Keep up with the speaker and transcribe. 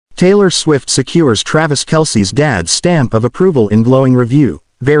Taylor Swift secures Travis Kelce's dad's stamp of approval in glowing review.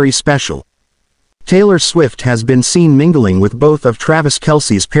 Very special. Taylor Swift has been seen mingling with both of Travis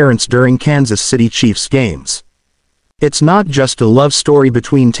Kelce's parents during Kansas City Chiefs games. It's not just a love story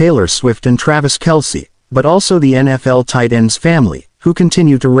between Taylor Swift and Travis Kelce, but also the NFL tight end's family, who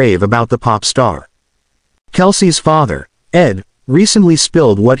continue to rave about the pop star. Kelce's father, Ed, recently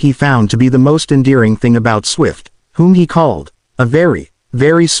spilled what he found to be the most endearing thing about Swift, whom he called a very,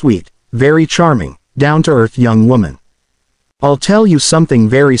 very sweet, very charming, down-to-earth young woman. "I'll tell you something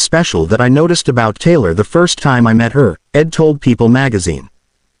very special that I noticed about Taylor the first time I met her," Ed told People magazine.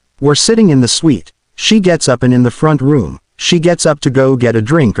 "We're sitting in the suite. She gets up and in the front room, she gets up to go get a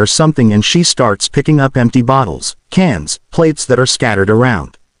drink or something and she starts picking up empty bottles, cans, plates that are scattered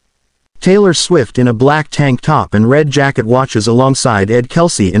around." Taylor Swift in a black tank top and red jacket watches alongside Ed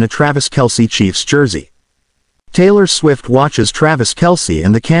Kelce in a Travis Kelce Chiefs jersey. Taylor Swift watches Travis Kelce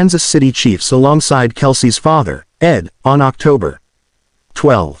and the Kansas City Chiefs alongside Kelce's father, Ed, on October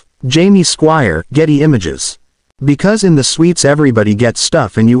 12. Jamie Squire, Getty Images. "Because in the suites everybody gets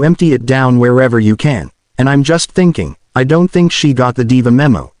stuff and you empty it down wherever you can, and I'm just thinking, I don't think she got the diva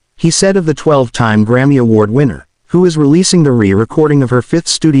memo," he said of the 12-time Grammy Award winner, who is releasing the re-recording of her fifth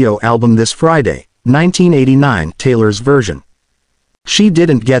studio album this Friday, 1989, Taylor's version. "She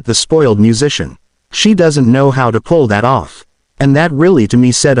didn't get the spoiled musician. She doesn't know how to pull that off. And that really to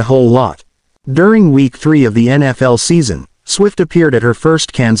me said a whole lot." During Week 3 of the NFL season, Swift appeared at her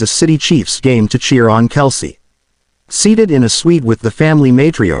first Kansas City Chiefs game to cheer on Kelce. Seated in a suite with the family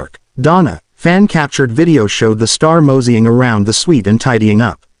matriarch, Donna, fan-captured video showed the star moseying around the suite and tidying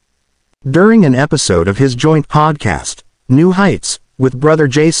up. During an episode of his joint podcast, New Heights, with brother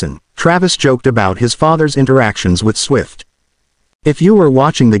Jason, Travis joked about his father's interactions with Swift. "If you were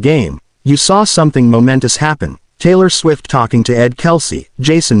watching the game, you saw something momentous happen," Taylor Swift talking to Ed Kelce,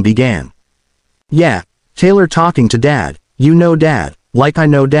 Jason began. "Yeah, Taylor talking to Dad, you know Dad, like I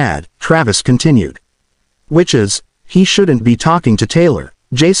know Dad," Travis continued. "Which is, he shouldn't be talking to Taylor,"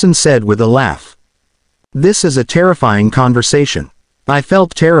 Jason said with a laugh. "This is a terrifying conversation. I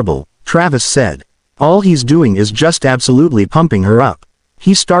felt terrible," Travis said. "All he's doing is just absolutely pumping her up.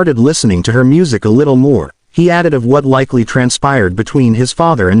 He started listening to her music a little more," he added of what likely transpired between his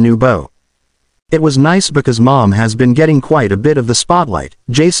father and new beau. "It was nice because Mom has been getting quite a bit of the spotlight,"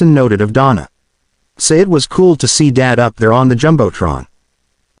 Jason noted of Donna. "So it was cool to see Dad up there on the Jumbotron."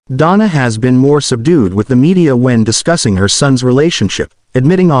 Donna has been more subdued with the media when discussing her son's relationship,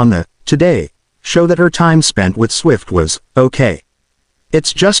 admitting on the Today show that her time spent with Swift was okay.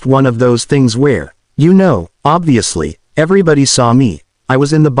 "It's just one of those things where, you know, obviously, everybody saw me. I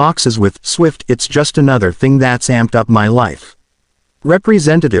was in the boxes with Swift. It's just another thing that's amped up my life."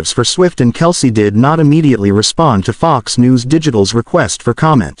 Representatives for Swift and Kelce did not immediately respond to Fox News Digital's request for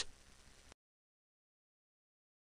comment.